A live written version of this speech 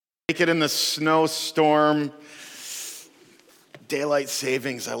Make it in the snowstorm. Daylight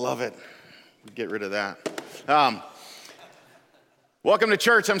savings, I love it. Get rid of that. Welcome to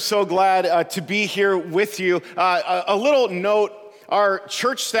church. I'm so glad to be here with you. A little note, our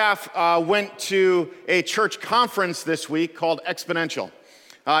church staff went to a church conference this week called Exponential.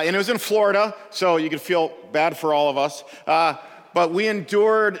 And it was in Florida, so you could feel bad for all of us. But we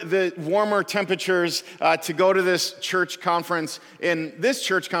endured the warmer temperatures to go to this church conference. And this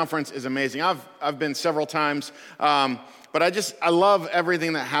church conference is amazing. I've been several times, but I love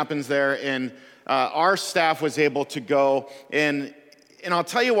everything that happens there. And our staff was able to go, and I'll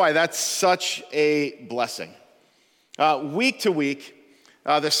tell you why that's such a blessing. Week to week,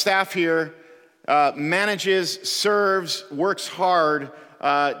 the staff here manages, serves, works hard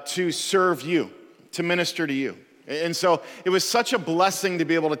to serve you, to minister to you. And so it was such a blessing to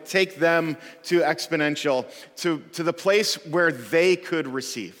be able to take them to Exponential, to the place where they could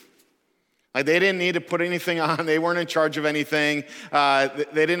receive. Like, they didn't need to put anything on. They weren't in charge of anything. They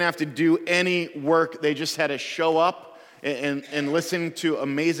didn't have to do any work. They just had to show up and listen to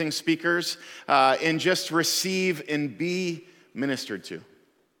amazing speakers and just receive and be ministered to.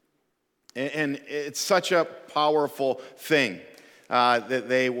 And it's such a powerful thing. That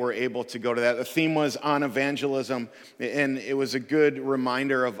they were able to go to that. The theme was on evangelism, and it was a good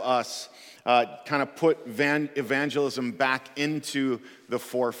reminder of us kind of put evangelism back into the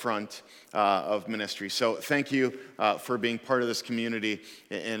forefront of ministry. So thank you for being part of this community,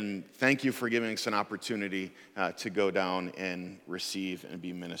 and thank you for giving us an opportunity to go down and receive and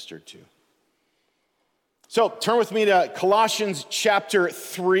be ministered to. So turn with me to Colossians chapter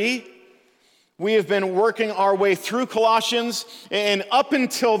 3. We have been working our way through Colossians, and up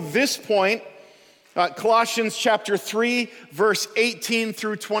until this point, Colossians chapter 3, verse 18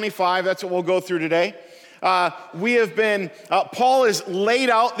 through 25, that's what we'll go through today. Paul has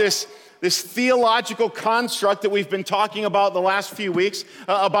laid out this theological construct that we've been talking about the last few weeks,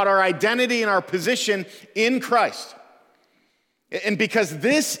 about our identity and our position in Christ. And because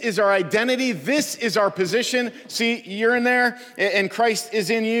this is our identity, this is our position. See, you're in there, and Christ is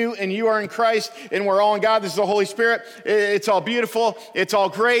in you, and you are in Christ, and we're all in God. This is the Holy Spirit. It's all beautiful. It's all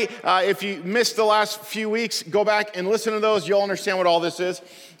great. If you missed the last few weeks, go back and listen to those. You'll understand what all this is.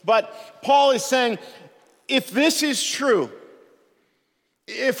 But Paul is saying, if this is true,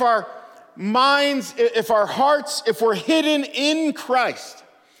 if our minds, if our hearts, if we're hidden in Christ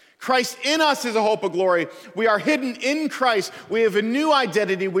in us is a hope of glory. We are hidden in Christ. We have a new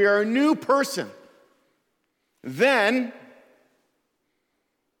identity. We are a new person. Then,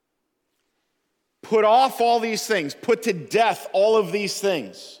 put off all these things. Put to death all of these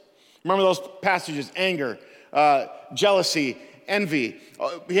things. Remember those passages, anger, jealousy, envy.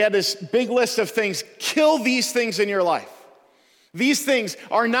 He had this big list of things. Kill these things in your life. These things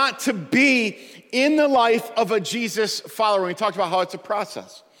are not to be in the life of a Jesus follower. We talked about how it's a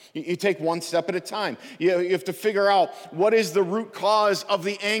process. You take one step at a time. You have to figure out what is the root cause of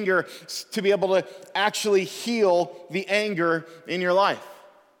the anger to be able to actually heal the anger in your life.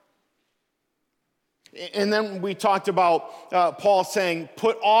 And then we talked about Paul saying,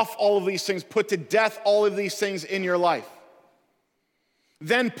 put off all of these things, put to death all of these things in your life.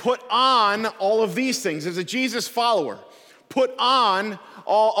 Then put on all of these things. As a Jesus follower, put on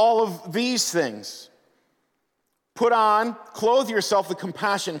all of these things. Put on, clothe yourself with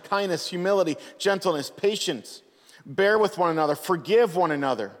compassion, kindness, humility, gentleness, patience. Bear with one another, forgive one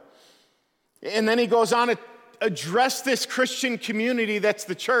another. And then he goes on to address this Christian community that's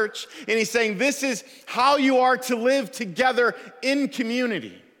the church, and he's saying this is how you are to live together in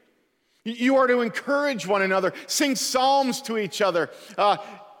community. You are to encourage one another, sing psalms to each other,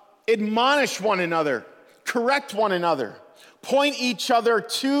 admonish one another, correct one another, point each other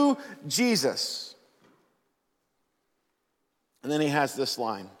to Jesus. And then he has this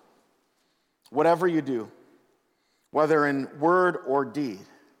line, whatever you do, whether in word or deed,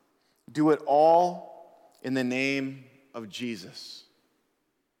 do it all in the name of Jesus,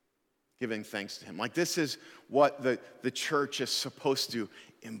 giving thanks to him. Like, this is what the church is supposed to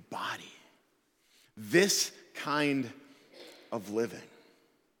embody. This kind of living.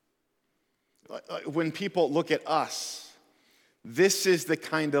 When people look at us, this is the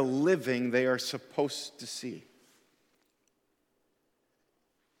kind of living they are supposed to see.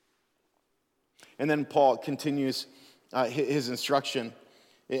 And then Paul continues his instruction,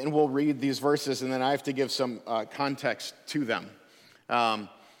 and we'll read these verses, and then I have to give some context to them.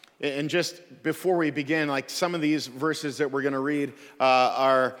 And just before we begin, like, some of these verses that we're going to read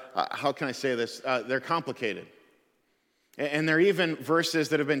are, how can I say this? They're complicated. And they're even verses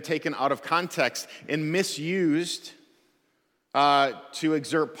that have been taken out of context and misused to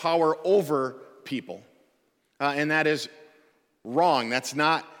exert power over people. And that is wrong. That's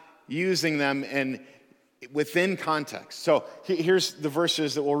not using them within context. So here's the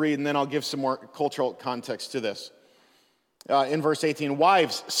verses that we'll read, and then I'll give some more cultural context to this. In verse 18,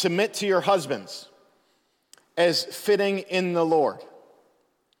 wives, submit to your husbands as fitting in the Lord.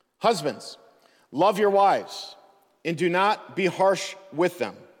 Husbands, love your wives and do not be harsh with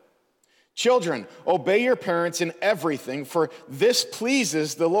them. Children, obey your parents in everything, for this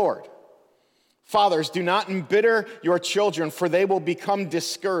pleases the Lord. Fathers, do not embitter your children, for they will become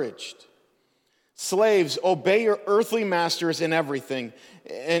discouraged. Slaves, obey your earthly masters in everything,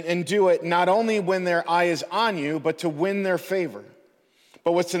 and do it not only when their eye is on you, but to win their favor.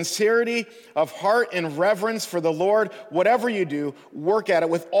 But with sincerity of heart and reverence for the Lord, whatever you do, work at it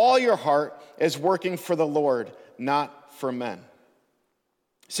with all your heart as working for the Lord, not for men.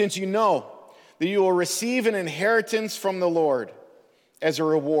 Since you know that you will receive an inheritance from the Lord as a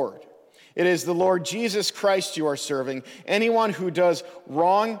reward. It is the Lord Jesus Christ you are serving. Anyone who does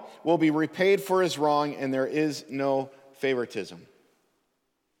wrong will be repaid for his wrong, and there is no favoritism.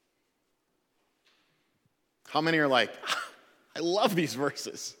 How many are like, I love these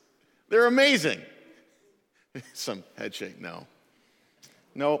verses. They're amazing. Some head shake, no.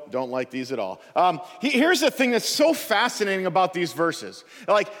 Nope, don't like these at all. Here's the thing that's so fascinating about these verses.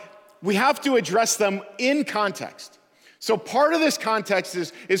 Like, we have to address them in context. So part of this context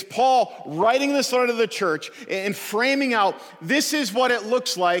is Paul writing this letter to the church and framing out, this is what it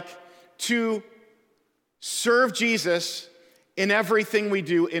looks like to serve Jesus in everything we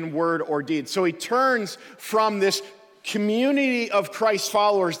do in word or deed. So he turns from this community of Christ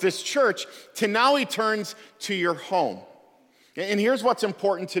followers, this church, to now he turns to your home. And here's what's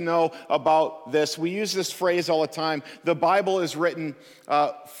important to know about this. We use this phrase all the time. The Bible is written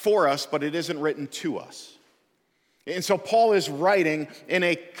for us, but it isn't written to us. And so Paul is writing in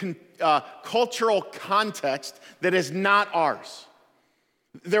a cultural context that is not ours.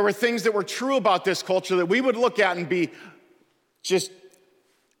 There were things that were true about this culture that we would look at and be just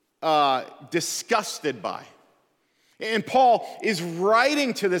disgusted by. And Paul is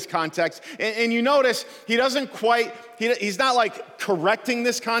writing to this context, and you notice he's not like correcting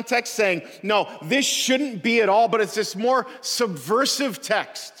this context, saying, no, this shouldn't be at all, but it's this more subversive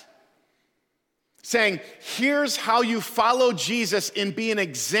text, saying, here's how you follow Jesus and be an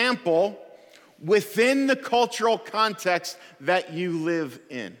example within the cultural context that you live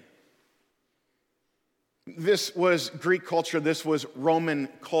in. This was Greek culture, this was Roman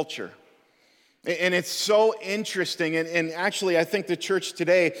culture. And it's so interesting, and actually I think the church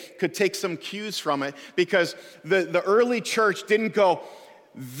today could take some cues from it, because the early church didn't go,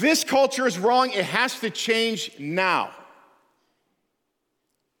 this culture is wrong, it has to change now.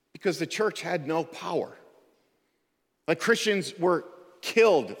 Because the church had no power. Like, Christians were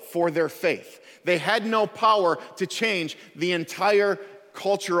killed for their faith. They had no power to change the entire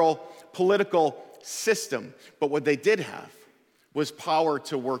cultural, political system. But what they did have was power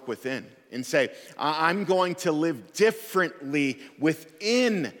to work within and say, I'm going to live differently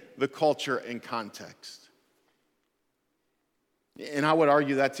within the culture and context. And I would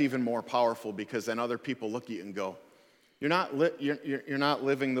argue that's even more powerful, because then other people look at you and go, you're not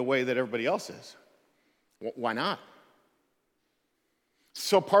living the way that everybody else is. Why not?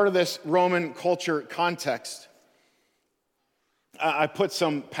 So part of this Roman culture context, I put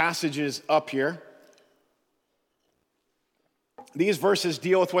some passages up here. These verses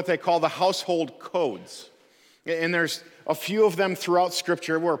deal with what they call the household codes. And there's a few of them throughout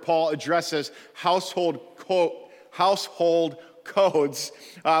Scripture where Paul addresses household codes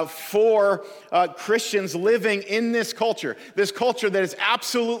for Christians living in this culture that is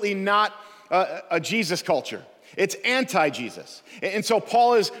absolutely not a Jesus culture. It's anti-Jesus. And so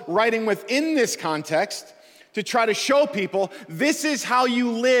Paul is writing within this context to try to show people this is how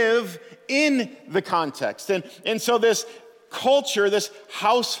you live in the context. And so this culture, this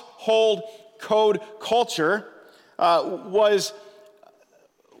household code culture was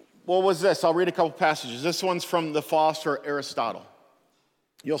this. I'll read a couple passages. This one's from the philosopher Aristotle.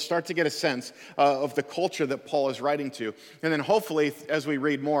 You'll start to get a sense of the culture that Paul is writing to. And then hopefully, as we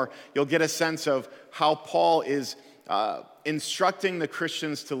read more, you'll get a sense of how Paul is instructing the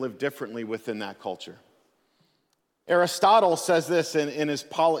Christians to live differently within that culture. Aristotle says this in his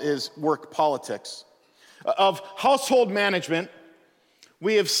work, Politics. Of household management,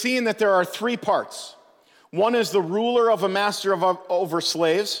 we have seen that there are three parts. One is the ruler of a master over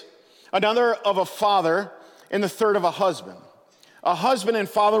slaves, another of a father, and the third of a husband. A husband and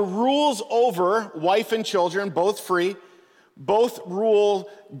father rules over wife and children, both free. Both rule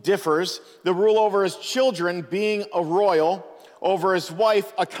differs. The rule over his children being a royal, over his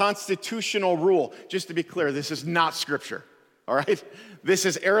wife a constitutional rule. Just to be clear, this is not scripture, all right? This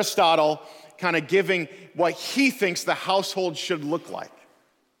is Aristotle kind of giving what he thinks the household should look like.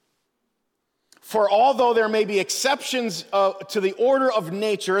 For although there may be exceptions to the order of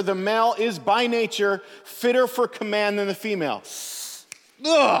nature, the male is by nature fitter for command than the female.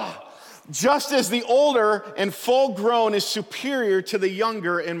 Ugh. Just as the older and full grown is superior to the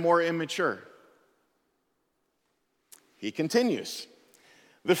younger and more immature. He continues.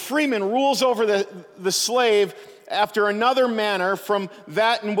 The freeman rules over the slave after another manner from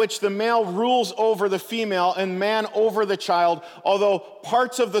that in which the male rules over the female and man over the child, although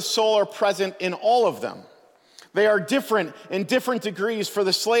parts of the soul are present in all of them. They are different in different degrees, for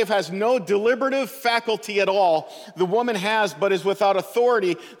the slave has no deliberative faculty at all. The woman has, but is without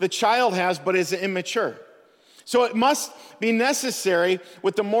authority. The child has, but is immature. So it must be necessary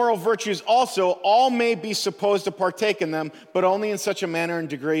with the moral virtues also. All may be supposed to partake in them, but only in such a manner and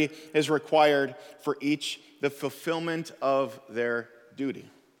degree as required for each the fulfillment of their duty.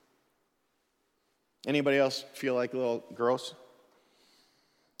 Anybody else feel like a little gross?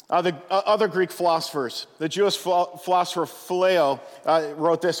 Other Greek philosophers, the Jewish philosopher Philo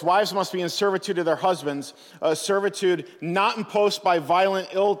wrote this: wives must be in servitude to their husbands, a servitude not imposed by violent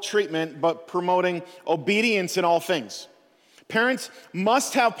ill treatment, but promoting obedience in all things. Parents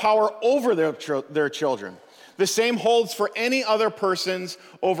must have power over their children. The same holds for any other persons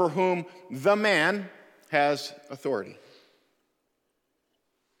over whom the man has authority.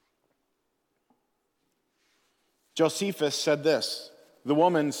 Josephus said this: the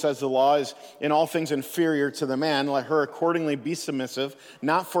woman, says the law, is in all things inferior to the man. Let her accordingly be submissive,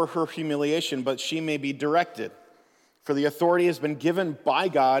 not for her humiliation, but she may be directed. For the authority has been given by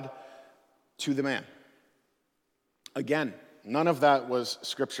God to the man. Again, none of that was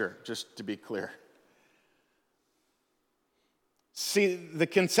scripture, just to be clear. See, the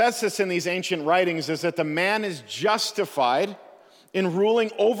consensus in these ancient writings is that the man is justified in ruling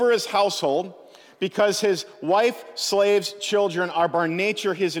over his household because his wife, slaves, children are by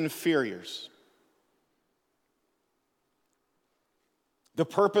nature his inferiors. The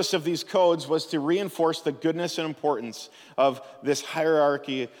purpose of these codes was to reinforce the goodness and importance of this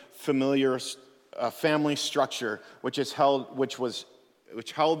hierarchy, familiar family structure, which held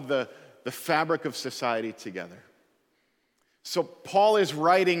the fabric of society together. So Paul is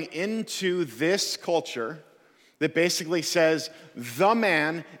writing into this culture that basically says the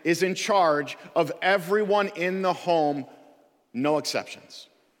man is in charge of everyone in the home, no exceptions.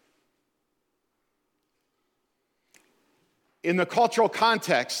 In the cultural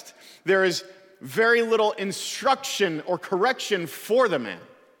context, there is very little instruction or correction for the man.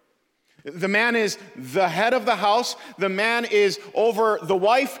 The man is the head of the house. The man is over the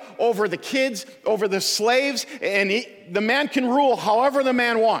wife, over the kids, over the slaves, and the man can rule however the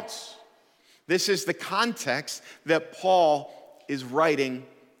man wants. This is the context that Paul is writing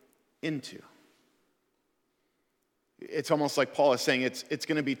into. It's almost like Paul is saying it's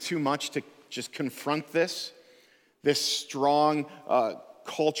going to be too much to just confront this strong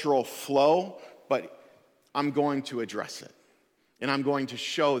cultural flow, but I'm going to address it. And I'm going to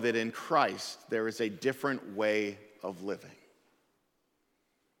show that in Christ there is a different way of living.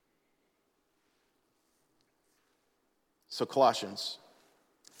 So Colossians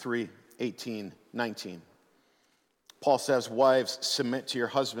 3:18-19. Paul says, wives, submit to your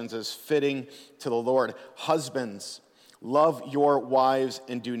husbands as fitting to the Lord. Husbands, love your wives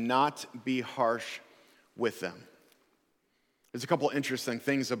and do not be harsh with them. There's a couple interesting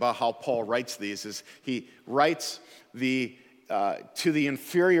things about how Paul writes these. Is he writes to the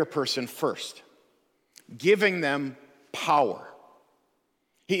inferior person first, giving them power.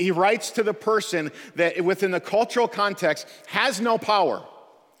 He writes to the person that within the cultural context has no power.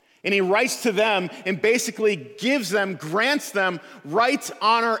 And he writes to them and basically grants them right,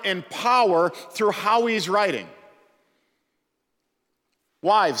 honor, and power through how he's writing.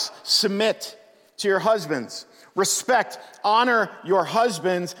 Wives, submit to your husbands. Respect, honor your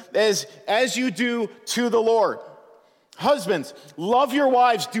husbands as you do to the Lord. Husbands, love your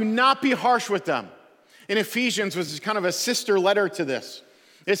wives. Do not be harsh with them. In Ephesians, which is kind of a sister letter to this,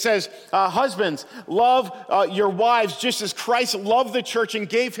 it says, husbands, love your wives just as Christ loved the church and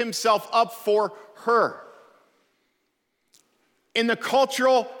gave himself up for her. In the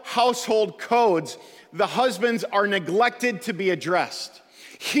cultural household codes, the husbands are neglected to be addressed.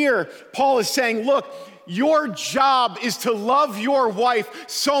 Here, Paul is saying, look, your job is to love your wife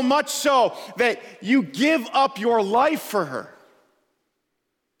so much so that you give up your life for her.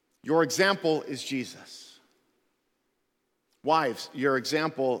 Your example is Jesus. Wives, your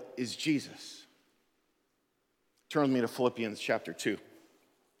example is Jesus. Turn with me to Philippians chapter 2.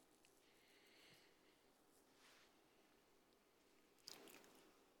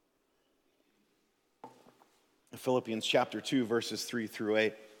 Philippians chapter 2, verses 3 through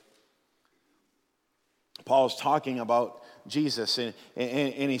 8. Paul is talking about Jesus, and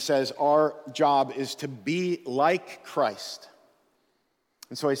he says our job is to be like Christ.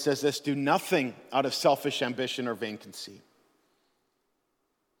 And so he says this, do nothing out of selfish ambition or vain conceit.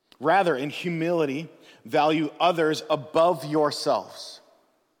 Rather, in humility, value others above yourselves,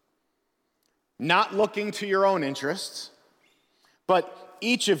 not looking to your own interests, but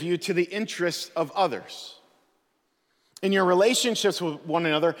each of you to the interests of others. In your relationships with one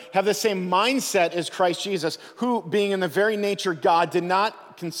another, have the same mindset as Christ Jesus, who, being in the very nature God, did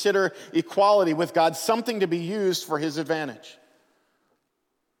not consider equality with God something to be used for his advantage.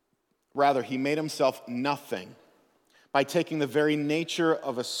 Rather, he made himself nothing by taking the very nature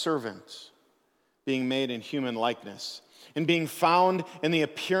of a servant, being made in human likeness. And being found in the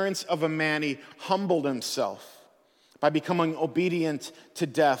appearance of a man, he humbled himself by becoming obedient to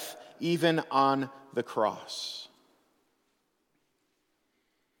death, even on the cross.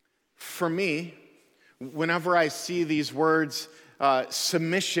 For me, whenever I see these words,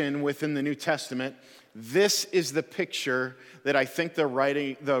 submission within the New Testament, this is the picture that I think the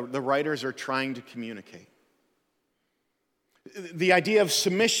writers are trying to communicate. The idea of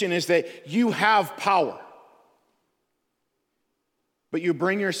submission is that you have power, but you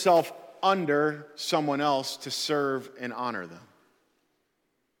bring yourself under someone else to serve and honor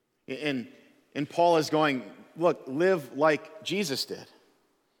them. And Paul is going, look, live like Jesus did.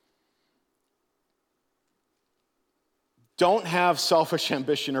 Don't have selfish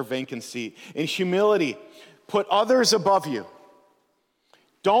ambition or vain conceit. In humility, put others above you.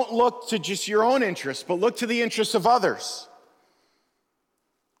 Don't look to just your own interests, but look to the interests of others.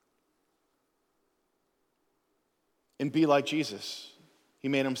 And be like Jesus. He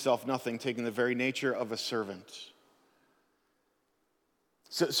made himself nothing, taking the very nature of a servant.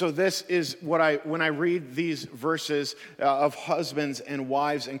 So this is what when I read these verses of husbands and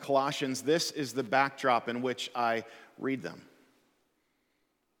wives in Colossians, this is the backdrop in which I read them.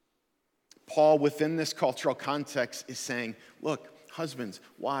 Paul, within this cultural context, is saying, look, husbands,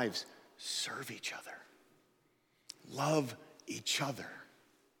 wives, serve each other. Love each other.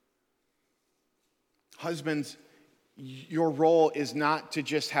 Husbands, your role is not to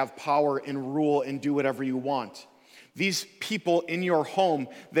just have power and rule and do whatever you want. These people in your home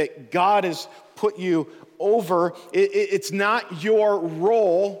that God has put you over, it's not your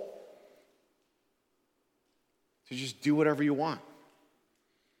role to just do whatever you want.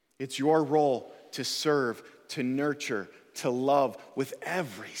 It's your role to serve, to nurture, to love with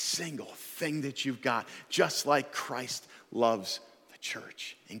every single thing that you've got, just like Christ loves the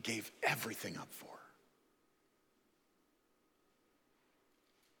church and gave everything up for.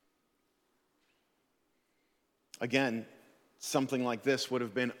 Again, something like this would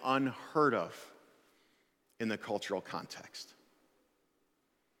have been unheard of in the cultural context.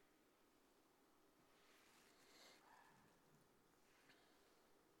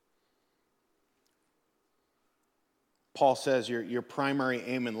 Paul says your primary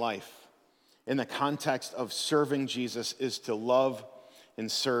aim in life, in the context of serving Jesus, is to love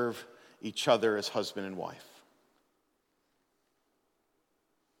and serve each other as husband and wife.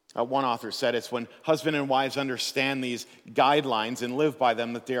 One author said it's when husband and wives understand these guidelines and live by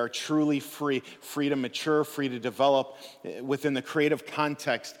them that they are truly free to mature, free to develop within the creative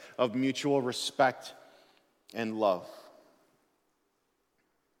context of mutual respect and love.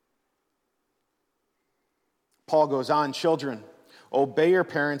 Paul goes on, children, obey your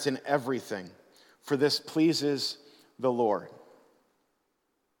parents in everything, for this pleases the Lord.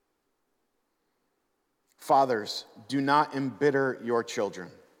 Fathers, do not embitter your children,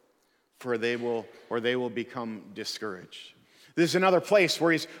 for they will become discouraged. This is another place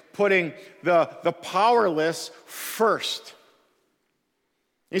where he's putting the powerless first.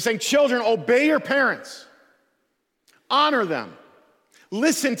 He's saying, children, obey your parents. Honor them.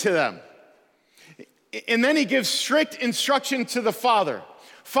 Listen to them. And then he gives strict instruction to the father.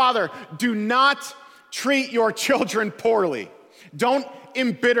 Father, do not treat your children poorly. Don't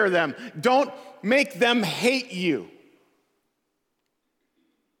embitter them. Don't make them hate you.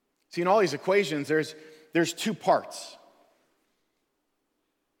 See, in all these equations, there's two parts.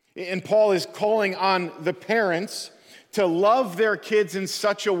 And Paul is calling on the parents to love their kids in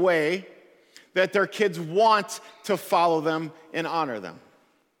such a way that their kids want to follow them and honor them.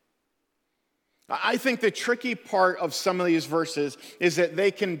 I think the tricky part of some of these verses is that they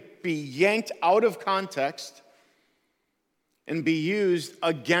can be yanked out of context and be used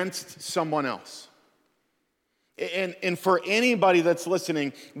against someone else. And for anybody that's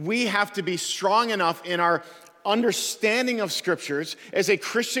listening, we have to be strong enough in our understanding of scriptures as a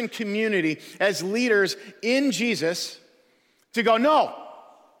Christian community, as leaders in Jesus, to go, no,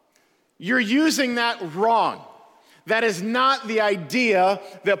 you're using that wrong. That is not the idea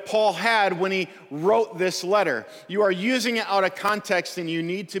that Paul had when he wrote this letter. You are using it out of context and you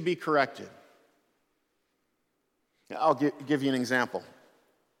need to be corrected. I'll give you an example.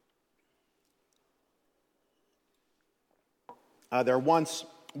 There once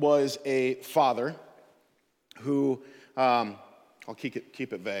was a father who, I'll keep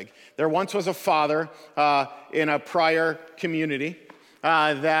it vague. There once was a father in a prior community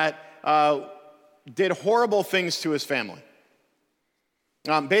that did horrible things to his family.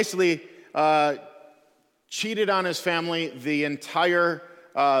 Basically, cheated on his family the entire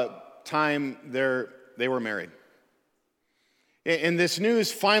time they were married. And this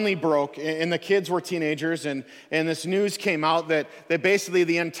news finally broke, and the kids were teenagers, and this news came out that basically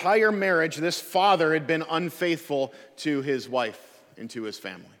the entire marriage, this father had been unfaithful to his wife and to his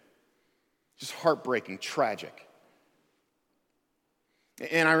family. Just heartbreaking, tragic.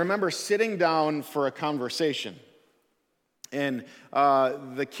 And I remember sitting down for a conversation, and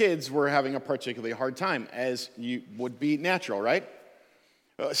the kids were having a particularly hard time, as you would be natural, right?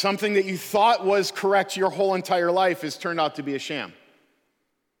 Something that you thought was correct your whole entire life has turned out to be a sham.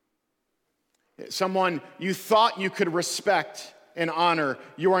 Someone you thought you could respect and honor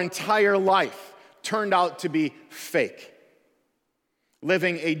your entire life turned out to be fake.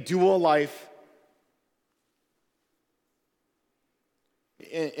 Living a dual life.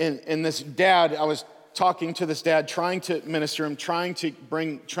 And this dad, I was talking to this dad, trying to minister him, trying to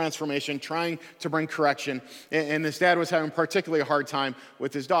bring transformation, trying to bring correction. And this dad was having a particularly hard time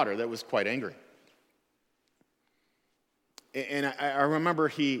with his daughter that was quite angry. And I remember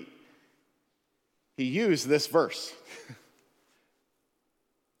he used this verse.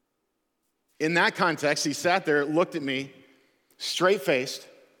 In that context, he sat there, looked at me, straight-faced.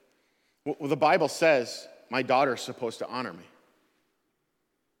 Well, the Bible says my daughter's supposed to honor me.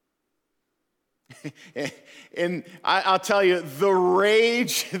 And I'll tell you, the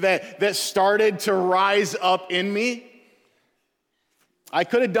rage that started to rise up in me, I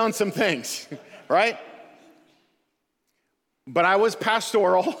could have done some things, right? But I was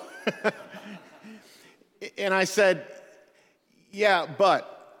pastoral. And I said, yeah, but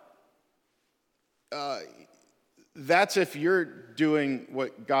that's if you're doing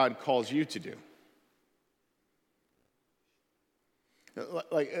what God calls you to do.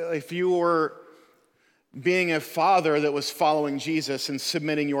 Like if you were being a father that was following Jesus and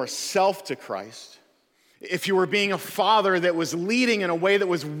submitting yourself to Christ, if you were being a father that was leading in a way that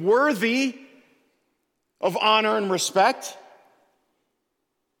was worthy of honor and respect,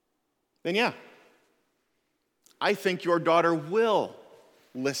 then yeah, I think your daughter will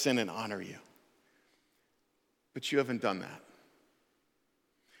listen and honor you. But you haven't done that.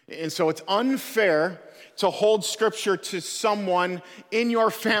 And so it's unfair to hold Scripture to someone in your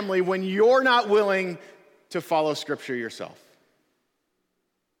family when you're not willing to follow Scripture yourself.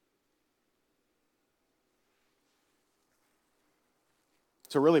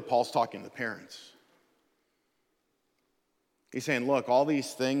 So really, Paul's talking to the parents. He's saying, look, all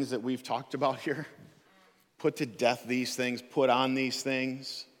these things that we've talked about here, put to death these things, put on these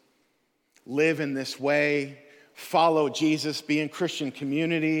things, live in this way, follow Jesus, be in Christian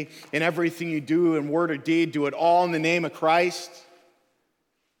community, in everything you do in word or deed, do it all in the name of Christ.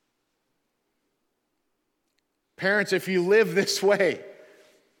 Parents, if you live this way,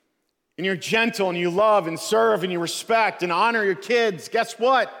 and you're gentle, and you love, and serve, and you respect, and honor your kids, guess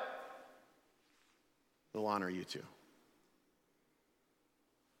what? They'll honor you too.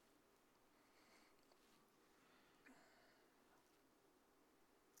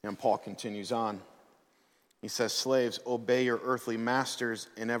 And Paul continues on. He says, slaves, obey your earthly masters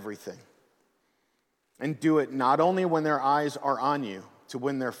in everything. And do it not only when their eyes are on you to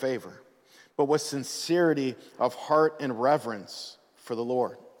win their favor, but with sincerity of heart and reverence for the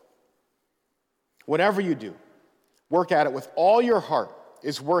Lord. Whatever you do, work at it with all your heart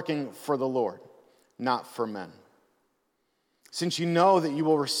is working for the Lord, not for men. Since you know that you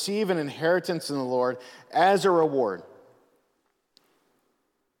will receive an inheritance in the Lord as a reward.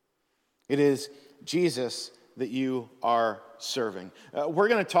 It is Jesus that you are serving. We're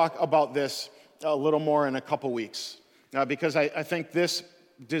going to talk about this a little more in a couple weeks because I think this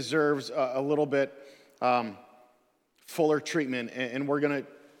deserves a little bit fuller treatment. And we're going to,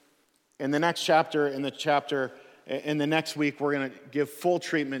 in the next chapter, in the chapter In the next week, we're going to give full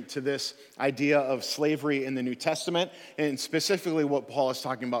treatment to this idea of slavery in the New Testament, and specifically what Paul is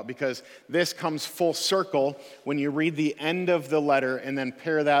talking about, because this comes full circle when you read the end of the letter and then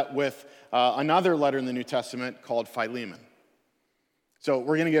pair that with another letter in the New Testament called Philemon. So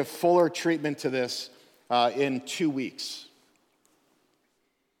we're going to give fuller treatment to this in 2 weeks.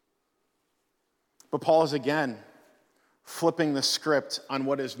 But Paul is again flipping the script on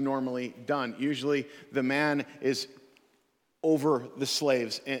what is normally done. Usually the man is over the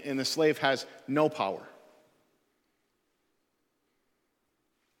slaves, and the slave has no power.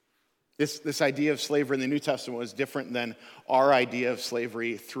 This idea of slavery in the New Testament was different than our idea of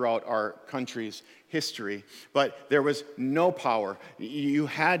slavery throughout our country's history. But there was no power. You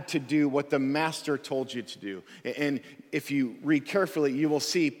had to do what the master told you to do. And if you read carefully, you will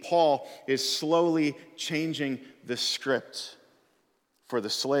see Paul is slowly changing the script for the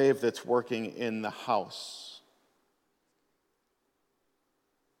slave that's working in the house.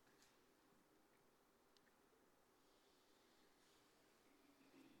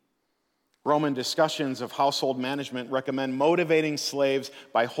 Roman discussions of household management recommend motivating slaves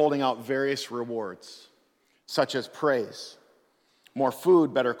by holding out various rewards, such as praise, more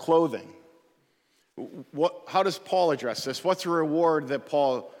food, better clothing. How does Paul address this? What's the reward that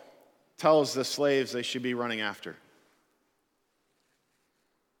Paul tells the slaves they should be running after?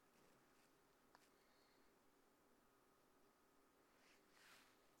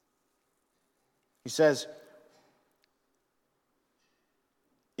 He says,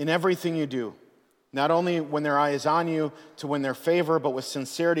 in everything you do, not only when their eye is on you to win their favor, but with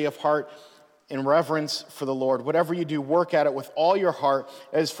sincerity of heart and reverence for the Lord. Whatever you do, work at it with all your heart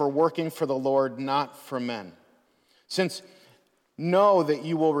as for working for the Lord, not for men. Since know that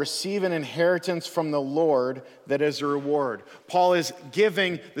you will receive an inheritance from the Lord that is a reward. Paul is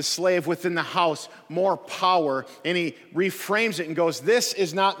giving the slave within the house more power, and he reframes it and goes, this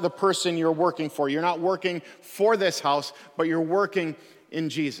is not the person you're working for. You're not working for this house, but you're working in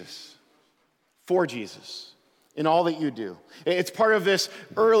Jesus, for Jesus, in all that you do. It's part of this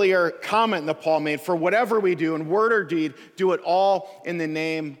earlier comment that Paul made, for whatever we do in word or deed, do it all in the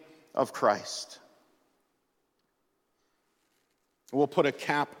name of Christ. We'll put a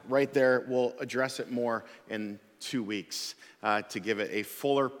cap right there. We'll address it more in 2 weeks to give it a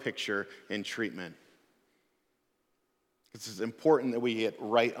fuller picture and treatment. It's important that we get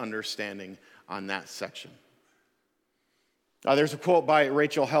right understanding on that section. There's a quote by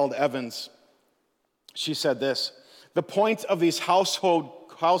Rachel Held Evans. She said this: the point of these household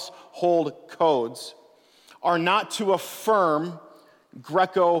codes are not to affirm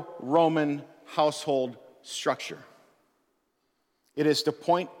Greco-Roman household structure. It is to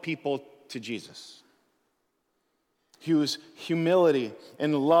point people to Jesus, whose humility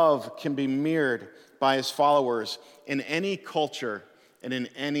and love can be mirrored by his followers in any culture and in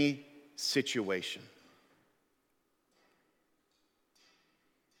any situation.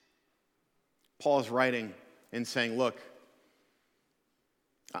 Paul is writing and saying, look,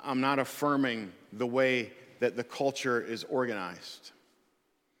 I'm not affirming the way that the culture is organized,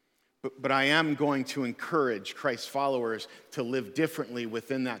 but I am going to encourage Christ's followers to live differently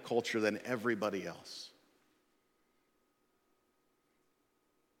within that culture than everybody else.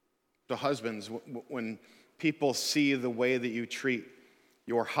 So husbands, when people see the way that you treat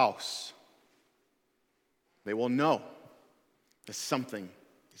your house, they will know that something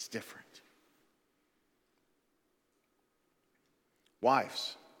is different.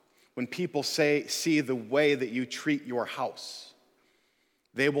 Wives, when people see the way that you treat your house,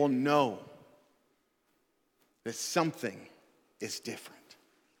 they will know that something is different.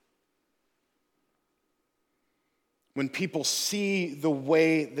 When people see the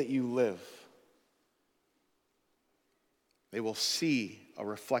way that you live, they will see a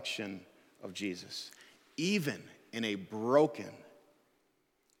reflection of Jesus, even in a broken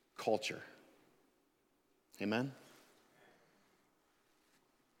culture. Amen?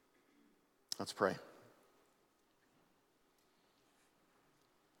 Let's pray.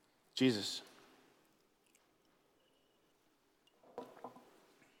 Jesus,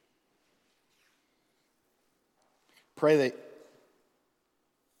 pray that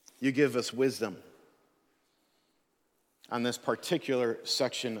you give us wisdom on this particular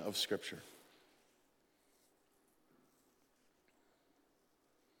section of Scripture.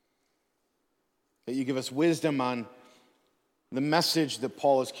 That you give us wisdom on the message that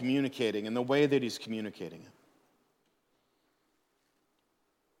Paul is communicating and the way that he's communicating it.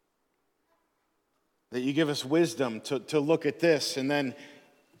 That you give us wisdom to look at this and then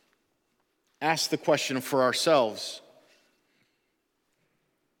ask the question for ourselves.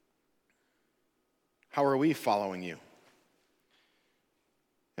 How are we following you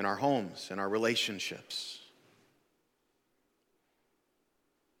in our homes, in our relationships?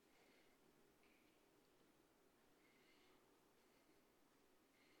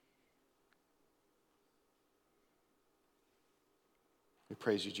 We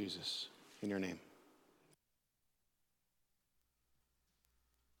praise you, Jesus, in your name.